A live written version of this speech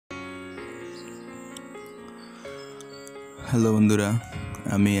Hello বন্ধুরা,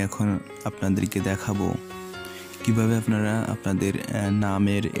 আমি এখন আপনাদেরকে দেখাবো কিভাবে আপনারা আপনাদের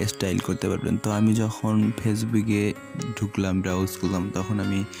নামের স্টাইল করতে পারবেন। তো আমি যখন ফেসবুকে ঢুকলাম, ব্রাউজ করলাম, তখন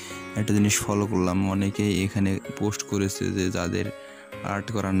আমি একটা জিনিস ফলো করলাম। অনেকেই এখানে পোস্ট করেছে যে যাদের আর্ট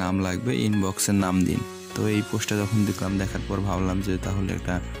করা নাম লাগবে ইনবক্সের নাম দিন। তো এই পোস্টটা যখন দেখলাম, দেখার পর ভাবলাম যে তাহলে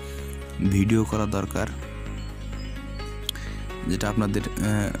একটা ভিডিও করা দরকার, যেটা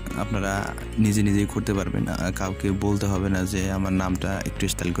আপনারা নিজেই করতে পারবেন, কাউকে বলতে হবে না যে আমার নামটা একটু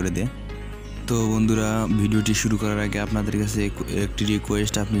স্টাইল করে দে। তো বন্ধুরা, ভিডিওটি শুরু করার আগে আপনাদের কাছে একটি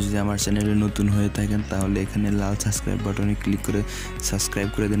রিকোয়েস্ট, আপনি যদি আমার চ্যানেলে নতুন হয়ে থাকেন তাহলে এখানে লাল সাবস্ক্রাইব বাটনে ক্লিক করে সাবস্ক্রাইব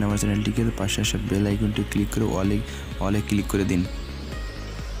করে দিন আমার চ্যানেলটিকে। পাশে আসা বেল আইকনটি ক্লিক করে অলে ক্লিক করে দিন।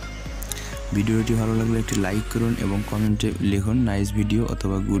 ভিডিওটি ভালো লাগলে একটি লাইক করুন এবং কমেন্টে লিখুন নাইস ভিডিও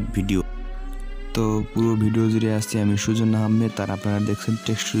অথবা গুড ভিডিও। তো পুরো ভিডিও জুড়ে আসছি আমি সুজন আহমেদ, তার আপনারা দেখছেন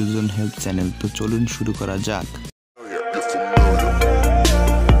টেক সুজন হেল্প চ্যানেল। তো চলুন শুরু করা যাক।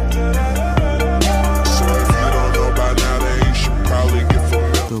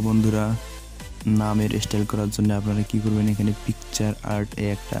 তো বন্ধুরা, নামের স্টাইল করার জন্য আপনারা কি করবেন, এখানে পিকচার আর্ট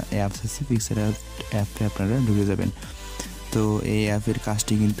একটা অ্যাপস আছে, পিকচার আর্ট অ্যাপে আপনারা ঢুকে যাবেন। তো এই অ্যাপের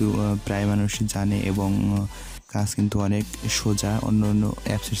কাজটি কিন্তু প্রায় মানুষই জানে এবং কাজ কিন্তু অনেক সোজা। অন্য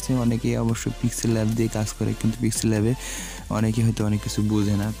অ্যাপসের চেয়ে অনেকেই অবশ্য পিক্সেল অ্যাপ দিয়ে কাজ করে, কিন্তু পিক্সেল অ্যাপে অনেকে হয়তো অনেক কিছু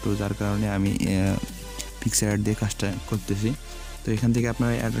বোঝে না। তো যার কারণে আমি পিক্সেল আর্ট দিয়ে কাজটা করতেছি। তো এখান থেকে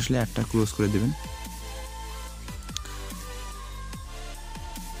আপনারা আসলে একটা ক্লোজ করে দেবেন।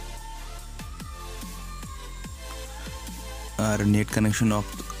 আর নেট কানেকশন অফ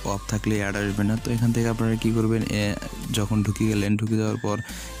থাকলে অ্যাড আসবে না। তো এখান থেকে আপনারা কি করবেন, যখন ঢুকে যাওয়ার পর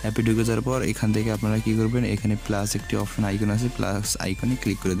অ্যাপে ঢুকে যাওয়ার পর এখান থেকে আপনারা কি করবেন, এখানে প্লাস একটি অপশন আইকন আছে, প্লাস আইকনে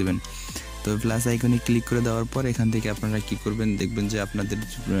ক্লিক করে দেবেন। তো প্লাস আইকনে ক্লিক করে দেওয়ার পর এখান থেকে আপনারা কি করবেন, দেখবেন যে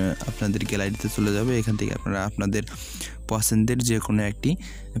আপনাদের গ্যালারিতে চলে যাবে। এখান থেকে আপনারা আপনাদের পছন্দের যে কোনো একটি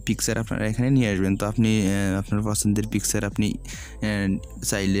পিকচার আপনারা এখানে নিয়ে আসবেন। তো আপনি আপনার পছন্দের পিকচার আপনি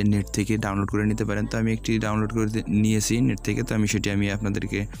চাইলে নেট থেকে ডাউনলোড করে নিতে পারেন। তো আমি একটি ডাউনলোড করে নিয়েছি নেট থেকে, তো আমি সেটি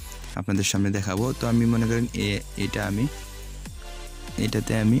আপনাদের সামনে দেখাবো। তো আমি মনে করেন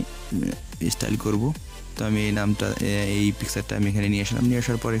এটাতে আমি স্টাইল করব। তো আমি এই পিকচারটা আমি এখানে নিয়ে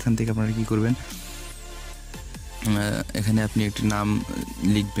আসার পর এখান থেকে আপনারা কি করবেন, এখানে আপনি একটি নাম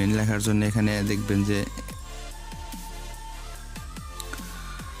লিখবেন। লেখার জন্য এখানে দেখবেন যে,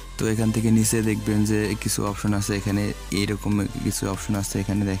 তো এখান থেকে নিচে দেখবেন যে কিছু অপশন আছে, এখানে এইরকম কিছু অপশন আছে।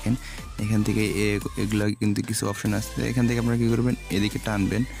 এখানে দেখেন, এখান থেকে এগুলো কিন্তু কিছু অপশন আছে। এখান থেকে আপনারা কী করবেন, এদিকে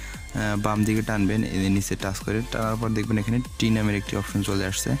টানবেন, বাম দিকে টানবেন, এদের নিচে টাচ করে টানার পর দেখবেন এখানে টি নামের একটি অপশন চলে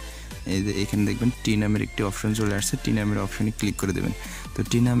আসছে। এই যে এখানে দেখবেন টি নামের একটি অপশন চলে আসছে, টি নামের অপশনে ক্লিক করে দেবেন। তো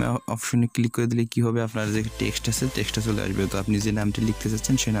টি নামের অপশনে ক্লিক করে দিলে কী হবে, আপনার যে টেক্সট আছে টেক্সটটা চলে আসবে। তো আপনি যে নামটি লিখতে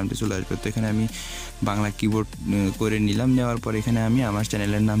চাচ্ছেন সেই নামটি চলে আসবে। তো এখানে আমি বাংলা কিবোর্ড করে নিলাম। নেওয়ার পর এখানে আমি আমার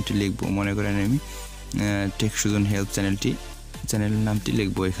চ্যানেলের নামটি লিখবো। মনে করেন আমি টেক সুজন হেল্প চ্যানেলের নামটি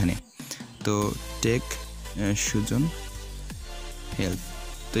লিখবো এখানে। তো টেক সুজন হেল্প,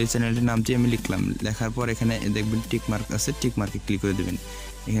 তো এই চ্যানেলটির নামটি আমি লিখলাম। লেখার পর এখানে দেখবেন টিক মার্ক আছে, টিক মার্কে ক্লিক করে দেবেন।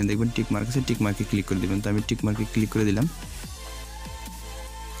 এখানে দেখবেন টিক মার্ক আছে, টিক মার্কে ক্লিক করে দেবেন। তো আমি টিক মার্কে ক্লিক করে দিলাম।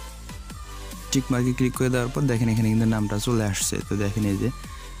 টিক মার্কে ক্লিক করে দেওয়ার পর দেখেন এখানে কিন্তু নামটা চলে আসছে। তো দেখেন এই যে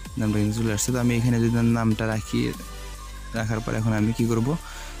নামটা কিন্তু চলে আসছে। তো আমি এখানে যদি নামটা রাখার পর এখন আমি কি করব,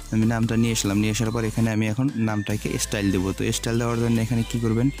 আমি নামটা নিয়ে আসার পর এখানে আমি এখন নামটাকে স্টাইল দেবো। তো স্টাইল দেওয়ার জন্য এখানে কি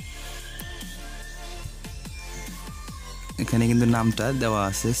করবেন, এখানে কিন্তু নামটা দেওয়া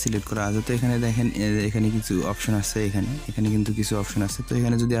আছে, সিলেক্ট করা আছে। তো এখানে দেখেন এখানে কিছু অপশন আছে, এখানে কিন্তু কিছু অপশন আছে। তো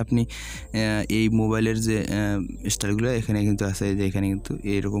এখানে যদি আপনি এই মোবাইলের যে স্টাইলগুলো এখানে কিন্তু আছে, যে এখানে কিন্তু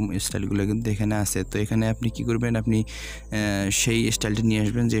এইরকম স্টাইলগুলো কিন্তু এখানে আছে। তো এখানে আপনি কি করবেন, আপনি সেই স্টাইলটা নিয়ে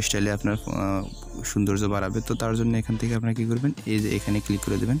আসবেন যে স্টাইলে আপনার সৌন্দর্য বাড়াবে। তো তার জন্য এখান থেকে আপনারা কী করবেন, এই যে এখানে ক্লিক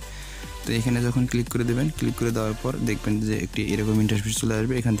করে দেবেন। তো এখানে যখন ক্লিক করে দেওয়ার পর দেখবেন যে একটি এরকম ইন্টারফেস চলে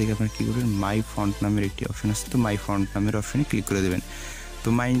আসবে। এখান থেকে আপনারা কী করবেন, মাই ফন্ট নামের একটি অপশন আছে। তো মাই ফন্ট নামের অপশনে ক্লিক করে দেবেন। তো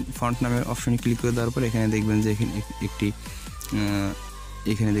মাই ফন্ট নামের অপশনে ক্লিক করে দেওয়ার পর এখানে দেখবেন যে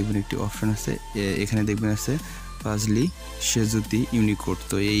এখানে দেখবেন একটি অপশন আছে, এখানে দেখবেন আছে ফাজলি সেজুতি ইউনিকোড।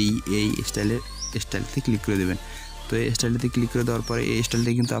 তো এই স্টাইলতে ক্লিক করে দেবেন। তো এই স্টাইলটাতে ক্লিক করে দেওয়ার পরে এই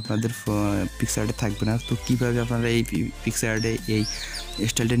স্টাইলটা কিন্তু আপনাদের পিকচারে থাকবে না। তো কীভাবে আপনারা এই পিকচারে এই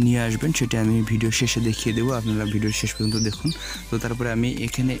স্টাইলটা নিয়ে আসবেন সেটা আমি ভিডিও শেষে দেখিয়ে দেবো, আপনারা ভিডিওর শেষ পর্যন্ত দেখুন। তো তারপরে আমি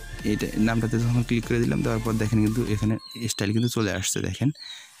এখানে এটা নামটাতে যখন ক্লিক করে দিলাম, দেওয়ার পর দেখেন কিন্তু এখানে স্টাইল কিন্তু চলে আসছে। দেখেন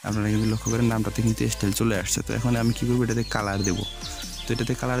আপনারা কিন্তু লক্ষ্য করেন নামটাতে কিন্তু স্টাইল চলে আসছে। তো এখন আমি কী করবো, এটাতে কালার দেবো। তো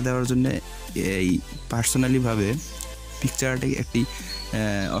এটাতে কালার দেওয়ার জন্য এই পার্সোনালিভাবে পিকচারটাকে একটি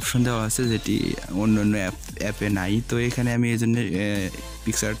অপশন দেওয়া আছে যেটি অন্য অন্য অ্যাপে নাই। তো এখানে আমি এই জন্য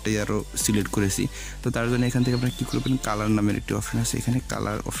পিকচারটাই আরও সিলেক্ট করেছি। তো তার জন্য এখান থেকে আপনারা কী করবেন, কালার নামের একটি অপশন আছে, এখানে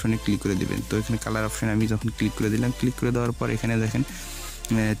কালার অপশনে ক্লিক করে দেবেন। তো এখানে কালার অপশানে আমি যখন ক্লিক করে দিলাম, ক্লিক করে দেওয়ার পর এখানে দেখেন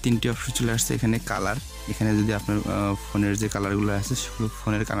 3টি অপশন চলে আসছে। এখানে কালার, এখানে যদি আপনার ফোনের যে কালারগুলো আছে সেগুলো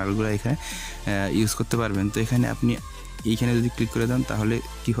ফোনের কালারগুলো এখানে ইউজ করতে পারবেন। তো এখানে আপনি এইখানে যদি ক্লিক করে দেন তাহলে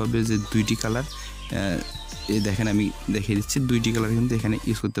কী হবে যে 2টি কালার, এই দেখেন আমি দেখিয়ে দিচ্ছি, 2টি কালার কিন্তু এখানে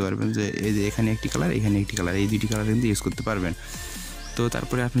ইউজ করতে পারবেন। যে এই যে এখানে একটি কালার, এখানে একটি কালার, এই 2টি কালার কিন্তু ইউজ করতে পারবেন। তো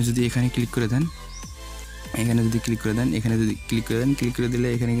তারপরে আপনি যদি এখানে ক্লিক করে দেন, এখানে যদি ক্লিক করে দেন, এখানে যদি ক্লিক করে দেন, ক্লিক করে দিলে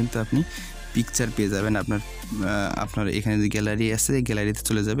এখানে কিন্তু আপনি পিকচার পেয়ে যাবেন। আপনার এখানে যে গ্যালারি আছে, গ্যালারিতে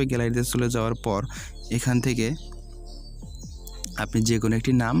চলে যাবে। গ্যালারিতে চলে যাওয়ার পর এখান থেকে আপনি যে কোনো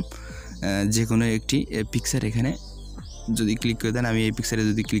একটি নাম, যে কোনো একটি পিকচার এখানে যদি ক্লিক করে দেন, আমি এই পিকচারে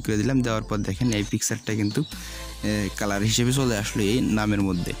যদি ক্লিক করে দিলাম, দেওয়ার পর দেখেন এই পিকচারটা কিন্তু কালার হিসেবে চলে আসলো এই নামের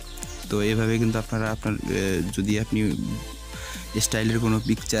মধ্যে। তো এইভাবে কিন্তু আপনারা যদি আপনি স্টাইলের কোনো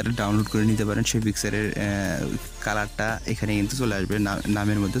পিকচার ডাউনলোড করে নিতে পারেন, সেই পিকচারের কালারটা এখানে কিন্তু চলে আসবে,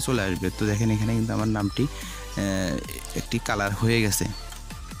 নামের মধ্যে চলে আসবে। তো দেখেন এখানে কিন্তু আমার নামটি একটি কালার হয়ে গেছে।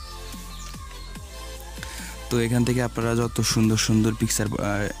 তো এখান থেকে আপনারা যত সুন্দর সুন্দর পিকচার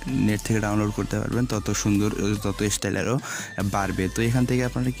নেট থেকে ডাউনলোড করতে পারবেন, তত সুন্দর, তত স্টাইলেরও বাড়বে। তো এখান থেকে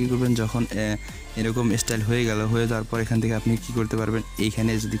আপনারা কী করবেন, যখন এরকম স্টাইল হয়ে যাওয়ার পর এখান থেকে আপনি কী করতে পারবেন,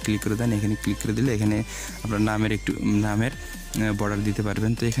 এইখানে যদি ক্লিক করে দেন, এখানে ক্লিক করে দিলে এখানে আপনার নামের বর্ডার দিতে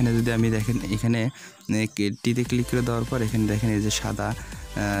পারবেন। তো এখানে যদি আমি দেখেন, এখানে টিতে ক্লিক করে দেওয়ার পর এখানে দেখেন এই যে সাদা,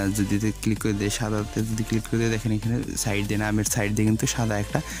 যদি ক্লিক করে দেয়, সাদাতে যদি ক্লিক করে দেয়, দেখেন এখানে সাইড দিয়ে, নামের সাইড দিয়ে কিন্তু সাদা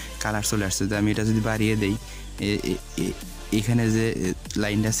একটা কালার চলে আসছে। তো আমি এটা যদি বাড়িয়ে দেই, এখানে যে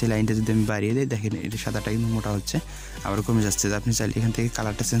লাইনটা আছে, লাইনটা যদি আমি বাড়িয়ে দিই, দেখেন এটা সাদাটা কিন্তু মোটা হচ্ছে, আবার কমে যাচ্ছে। তো আপনি চাইলে এখান থেকে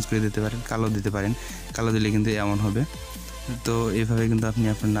কালারটা চেঞ্জ করে দিতে পারেন, কালো দিতে পারেন, কালো দিলে কিন্তু এমন হবে। তো এইভাবে কিন্তু আপনি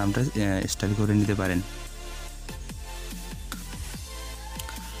আপনার নামটা স্টাইল করে নিতে পারেন।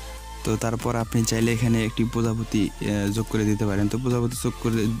 তো তারপর আপনি চাইলে এখানে একটি প্রজাপতি যোগ করে দিতে পারেন। তো প্রজাপতি যোগ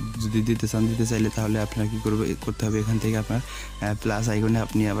করে যদি দিতে চাইলে তাহলে আপনার কী করতে হবে, এখান থেকে আপনার প্লাস আইকনে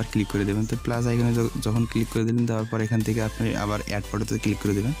আপনি আবার ক্লিক করে দেবেন। তো প্লাস আইকনে যখন ক্লিক করে দিলেন, দেওয়ার পর এখান থেকে আপনি আবার অ্যাড ফটোতে ক্লিক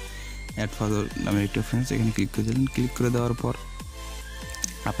করে দেবেন। অ্যাড ফটো নামের একটি অপশন আছে, এখানে ক্লিক করে দিলেন। ক্লিক করে দেওয়ার পর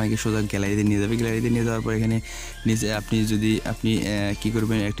আপনাকে সোজা গ্যালারিতে নিয়ে যাবে। গ্যালারিতে নিয়ে যাওয়ার পর এখানে নিচে আপনি কী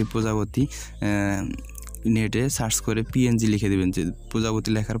করবেন, একটি প্রজাপতি নেটে সার্চ করে পিএনজি লিখে দেবেন। যে প্রজাপতি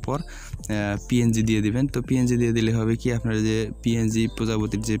লেখার পর পিএনজি দিয়ে দিবেন। তো পিএনজি দিয়ে দিলে হবে কি, আপনার যে পিএনজি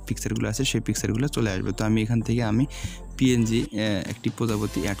প্রজাপতির যে পিকচারগুলো আছে সেই পিকচারগুলো চলে আসবে। তো আমি এখান থেকে পিএনজি একটি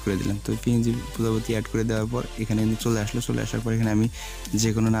প্রজাপতি অ্যাড করে দিলাম। তো পিএনজি প্রজাপতি অ্যাড করে দেওয়ার পর এখানে চলে আসার পর এখানে আমি যে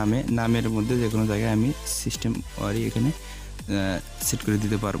কোনো নামের মধ্যে যে কোনো জায়গায় আমি সিস্টেম ওয়ারি এখানে সেট করে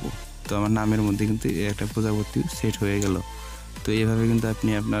দিতে পারবো। তো আমার নামের মধ্যে কিন্তু একটা প্রজাপতি সেট হয়ে গেল। তো এইভাবে কিন্তু আপনি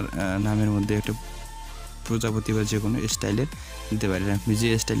আপনার নামের মধ্যে একটা প্রজাপতি বা যে কোনো স্টাইলের দিতে পারেন। আপনি যে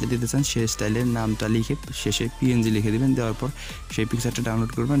স্টাইলটা দিতে চান সেই স্টাইলের নামটা লিখে শেষে পিএনজি লিখে দেবেন। দেওয়ার পর সেই পিকচারটা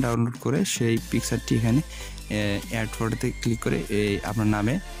ডাউনলোড করবেন। ডাউনলোড করে সেই পিকচারটি এখানে অ্যাড ফটোতে ক্লিক করে আপনার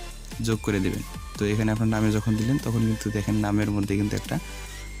নামে যোগ করে দেবেন। তো এখানে আপনার নামে যখন দিলেন তখন কিন্তু দেখেন নামের মধ্যে কিন্তু একটা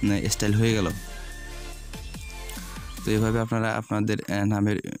স্টাইল হয়ে গেল। তো এভাবে আপনারা আপনাদের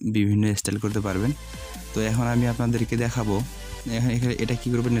নামের বিভিন্ন স্টাইল করতে পারবেন। তো এখন আমি আপনাদেরকে দেখাবো এখানে এটা কী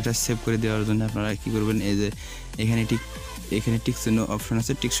করবেন। এটা সেভ করে দেওয়ার জন্য আপনারা কী করবেন, এই যে এখানে টিক চিহ্ন অপশন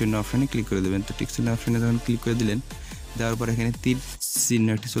আছে, টিক চিহ্ন অপশানে ক্লিক করে দেবেন। তো টিক চিহ্ন অপশানে যখন ক্লিক করে দিলেন, দেওয়ার পর এখানে তীর চিহ্ন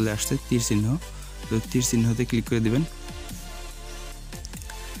একটি চলে আসছে, তীর চিহ্ন। তো তীর চিহ্নতে ক্লিক করে দেবেন।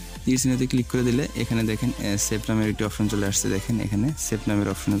 তীর চিহ্নতে ক্লিক করে দিলে এখানে দেখেন সেভ নামের একটি অপশন চলে আসছে। দেখেন এখানে সেভ নামের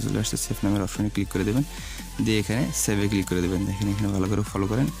অপশনে চলে আসছে, সেভ নামের অপশনে ক্লিক করে দেবেন। দিয়ে এখানে সেভে ক্লিক করে দেবেন। দেখেন এখানে ভালো করে ফলো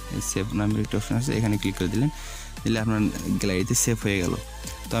করেন, সেভ নামের একটি অপশন আছে, এখানে ক্লিক করে দিলে আপনার গ্যালারিতে সেভ হয়ে গেল।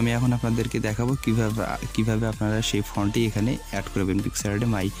 তো আমি এখন আপনাদেরকে দেখাবো কিভাবে আপনারা সেই ফন্টটি এখানে অ্যাড করবেন, পিকচারে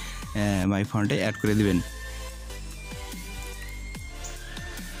মাই ফন্টে অ্যাড করে দিবেন।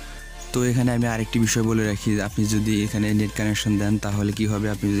 তো এখানে আমি আরেকটি বিষয় বলে রাখি, আপনি যদি এখানে নেট কানেকশন দেন তাহলে কি হবে,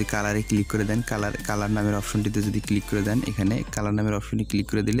 আপনি যদি কালারে ক্লিক করে দেন, কালার নামের অপশনটিতে যদি ক্লিক করে দেন, এখানে কালার নামের অপশনে ক্লিক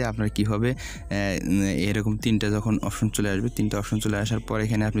করে দিলে আপনার কি হবে, এরকম তিনটা যখন অপশন চলে আসবে, তিনটা অপশন চলে আসার পর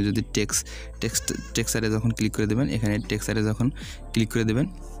এখানে আপনি যদি টেক্সচারে যখন ক্লিক করে দেবেন, এখানে টেক্সচারে যখন ক্লিক করে দেবেন,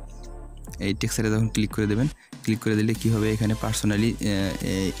 এই টেক্সচারে যখন ক্লিক করে দেবেন, ক্লিক করে দিলে কি হবে, এখানে পার্সোনালি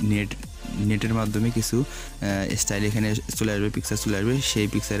নেটের মাধ্যমে কিছু স্টাইল এখানে চলে আসবে, পিকচার চলে আসবে। সেই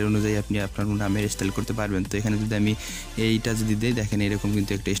পিকচারের অনুযায়ী আপনি আপনার নামের স্টাইল করতে পারবেন। তো এখানে যদি আমি এইটা যদি দিই, দেখেন এরকম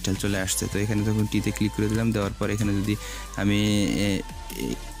কিন্তু একটা স্টাইল চলে আসছে। তো এখানে যখন টিতে ক্লিক করে দিলাম, দেওয়ার পর এখানে যদি আমি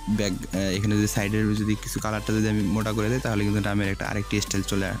ব্যাক এখানে যদি সাইডের যদি কিছু কালারটা যদি আমি মোটা করে দিই তাহলে কিন্তু নামের আরেকটি স্টাইল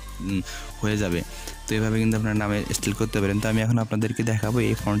হয়ে যাবে। তো এভাবে কিন্তু আপনারা নামের স্টাইল করতে পারেন। তো আমি এখন আপনাদেরকে দেখাবো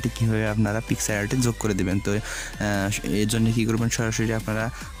এই ফন্টটি কীভাবে আপনারা পিকচার আর্টে যোগ করে দেবেন। তো এর জন্য কী করবেন, সরাসরি আপনারা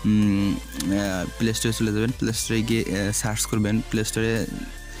প্লে স্টোরে চলে যাবেন, প্লে স্টোরে গিয়ে সার্চ করবেন, প্লে স্টোরে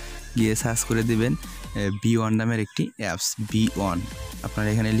গিয়ে সার্চ করে দেবেন B1 নামের একটি অ্যাপস, B1 আপনারা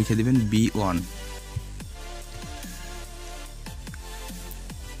এখানে লিখে দেবেন B1।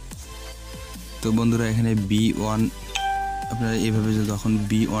 তো বন্ধুরা এখানে B1 আপনারা এইভাবে যখন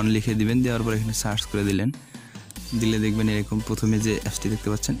B1 লিখে দিবেন, দেওয়ার পর এখানে সার্চ করে দিলে দেখবেন এরকম প্রথমে যে অ্যাপসটি দেখতে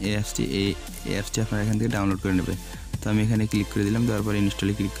পাচ্ছেন এই অ্যাপসটি আপনারা এখান থেকে ডাউনলোড করে নেবেন। তো আমি এখানে ক্লিক করে দিলাম, দেওয়ার পর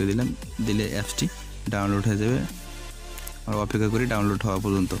ইনস্টলে ক্লিক করে দিলে অ্যাপসটি ডাউনলোড হয়ে যাবে। আর অপেক্ষা করি ডাউনলোড হওয়া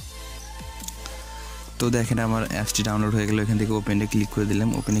পর্যন্ত। তো দেখেন আমার অ্যাপসটি ডাউনলোড হয়ে গেল। এখান থেকে ওপেনে ক্লিক করে দিলাম,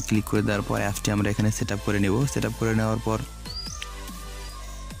 ওপেনে ক্লিক করে দেওয়ার পর অ্যাপসটি আমরা এখানে সেট আপ করে নেব। সেট আপ করে নেওয়ার পর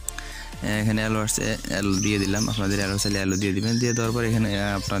এখানে অ্যালো দিয়ে দিলাম, আপনাদের অ্যালো চাইলে অ্যালো দিয়ে দিবেন। দিয়ে দেওয়ার পর এখানে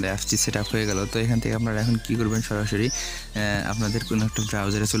আপনার অ্যাপসটি সেট আপ হয়ে গেল। তো এখান থেকে আপনারা এখন কী করবেন, সরাসরি আপনাদের কোনো একটা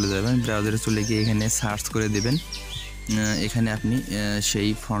ব্রাউজারে চলে যাবেন। ব্রাউজারে চলে গিয়ে এখানে সার্চ করে দেবেন। এখানে আপনি সেই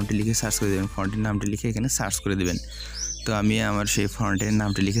ফন্টটি লিখে সার্চ করে দেবেন, ফন্টের নামটি লিখে এখানে সার্চ করে দেবেন। তো আমি আমার সেই ফন্টের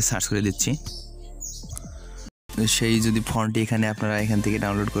নামটি লিখে সার্চ করে দিচ্ছি। সেই যদি ফন্টটি আপনারা এখান থেকে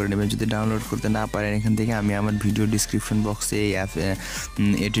ডাউনলোড করে নেবেন। যদি ডাউনলোড করতে না পারেন এখান থেকে আমি আমার ভিডিও ডিসক্রিপশন বক্সে এই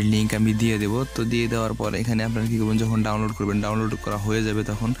এটির লিঙ্ক আমি দিয়ে দেবো। তো দিয়ে দেওয়ার পর এখানে আপনারা কী করবেন, যখন ডাউনলোড করবেন, ডাউনলোড করা হয়ে যাবে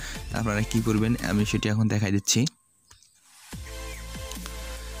তখন আপনারা কী করবেন আমি সেটি এখন দেখাই দিচ্ছি।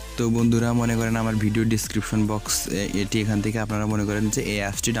 তো বন্ধুরা মনে করেন আমার ভিডিও ডিসক্রিপশন বক্স এটি, এখান থেকে আপনারা মনে করেন যে এই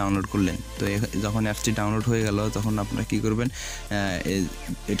অ্যাপসটি ডাউনলোড করলেন। তো যখন অ্যাপসটি ডাউনলোড হয়ে গেল তখন আপনারা কী করবেন,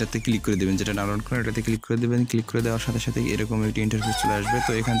 এটাতে ক্লিক করে দেবেন, যেটা ডাউনলোড করেন এটাতে ক্লিক করে দেবেন। ক্লিক করে দেওয়ার সাথে সাথে এরকম একটি ইন্টারফেস চলে আসবে।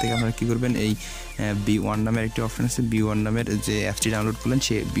 তো এখান থেকে আপনারা কী করবেন, এই B1 নামের একটি অপশন আছে, B1 নামের যে অ্যাপসটি ডাউনলোড করলেন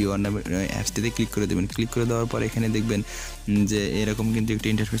সেই B1 নামের অ্যাপসটিতে ক্লিক করে দেবেন। ক্লিক করে দেওয়ার পর এখানে দেখবেন যে এরকম কিন্তু একটি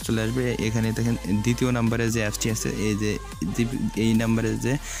ইন্টারফেস চলে আসবে। এখানে দেখেন দ্বিতীয় নাম্বারে যে অ্যাপসটি আছে, এই নাম্বারে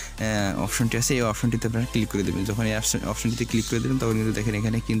যে অপশনটি আছে এই অপশনটিতে আপনারা ক্লিক করে দেবেন। যখন এই অপশনটিতে ক্লিক করে দেবেন তখন কিন্তু দেখেন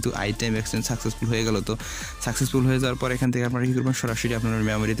এখানে কিন্তু আইটেম এক্সচেঞ্জ সাকসেসফুল হয়ে গেল। তো সাকসেসফুল হয়ে যাওয়ার পর এখান থেকে আপনারা কী করবেন, সরাসরি আপনার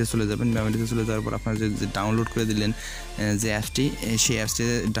মেমোরিতে চলে যাবেন। মেমোরিতে চলে যাওয়ার পর আপনারা যে ডাউনলোড করে দিলেন যে অ্যাপসটি, সেই অ্যাপসটি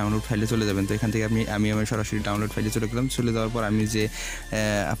ডাউনলোড ফাইলে চলে যাবেন। তো এখান থেকে আমি আমার সরাসরি ডাউনলোড ফাইলে চলে গেলাম। চলে যাওয়ার পর আমি যে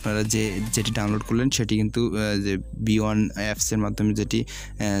আপনারা যেটি ডাউনলোড করলেন সেটি কিন্তু যে B1 অ্যাপসের মাধ্যমে যেটি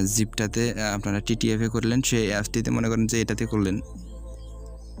জিপটাতে আপনারা TTF করলেন, সেই অ্যাপসটিতে মনে করেন যে এটাতে করলেন।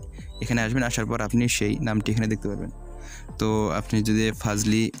 এখানে আসবেন, আসার পর আপনি সেই নামটি এখানে দেখতে পারবেন। তো আপনি যদি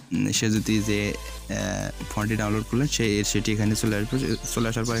ফাজলি যদি যে ফন্টটি ডাউনলোড করলেন সেটি এখানে চলে আসবে। চলে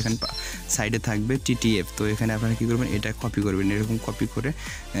আসার পর এখানে সাইডে থাকবে TTF। তো এখানে আপনারা কী করবেন, এটা কপি করবেন, এরকম কপি করে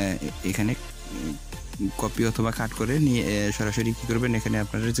এখানে কপি অথবা কাট করে নিয়ে সরাসরি কী করবেন, এখানে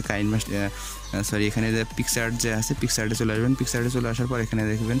আপনারা যে এখানে যে পিকচার যে আছে পিকচারটা চলে আসবেন। পিকচারটা চলে আসার পর এখানে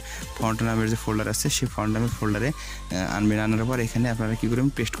দেখবেন ফন্ট নামের যে ফোল্ডার আছে সেই ফন্ট নামের ফোল্ডারে আনার পর এখানে আপনারা কী করবেন,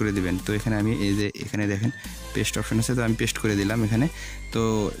 পেস্ট করে দেবেন। তো এখানে আমি এই যে এখানে দেখেন পেস্ট অপশন আছে, তো আমি পেস্ট করে দিলাম এখানে। তো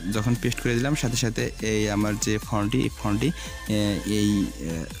যখন পেস্ট করে দিলাম সাথে সাথে এই আমার যে ফন্টটি এই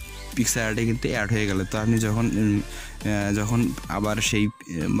পিকচার আর্টে কিন্তু অ্যাড হয়ে গেল। তো আপনি যখন আবার সেই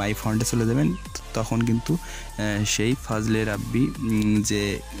মাই ফন্টে চলে যাবেন তখন কিন্তু সেই ফাজলে রাব্বি যে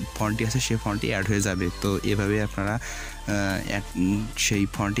ফন্টটি আছে সেই ফন্টটি অ্যাড হয়ে যাবে। তো এভাবে আপনারা সেই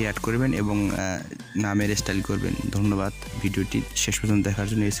ফন্টটি অ্যাড করবেন এবং নামের স্টাইল করবেন। ধন্যবাদ ভিডিওটি শেষ পর্যন্ত দেখার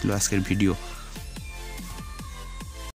জন্য। এই ছিল আজকের ভিডিও।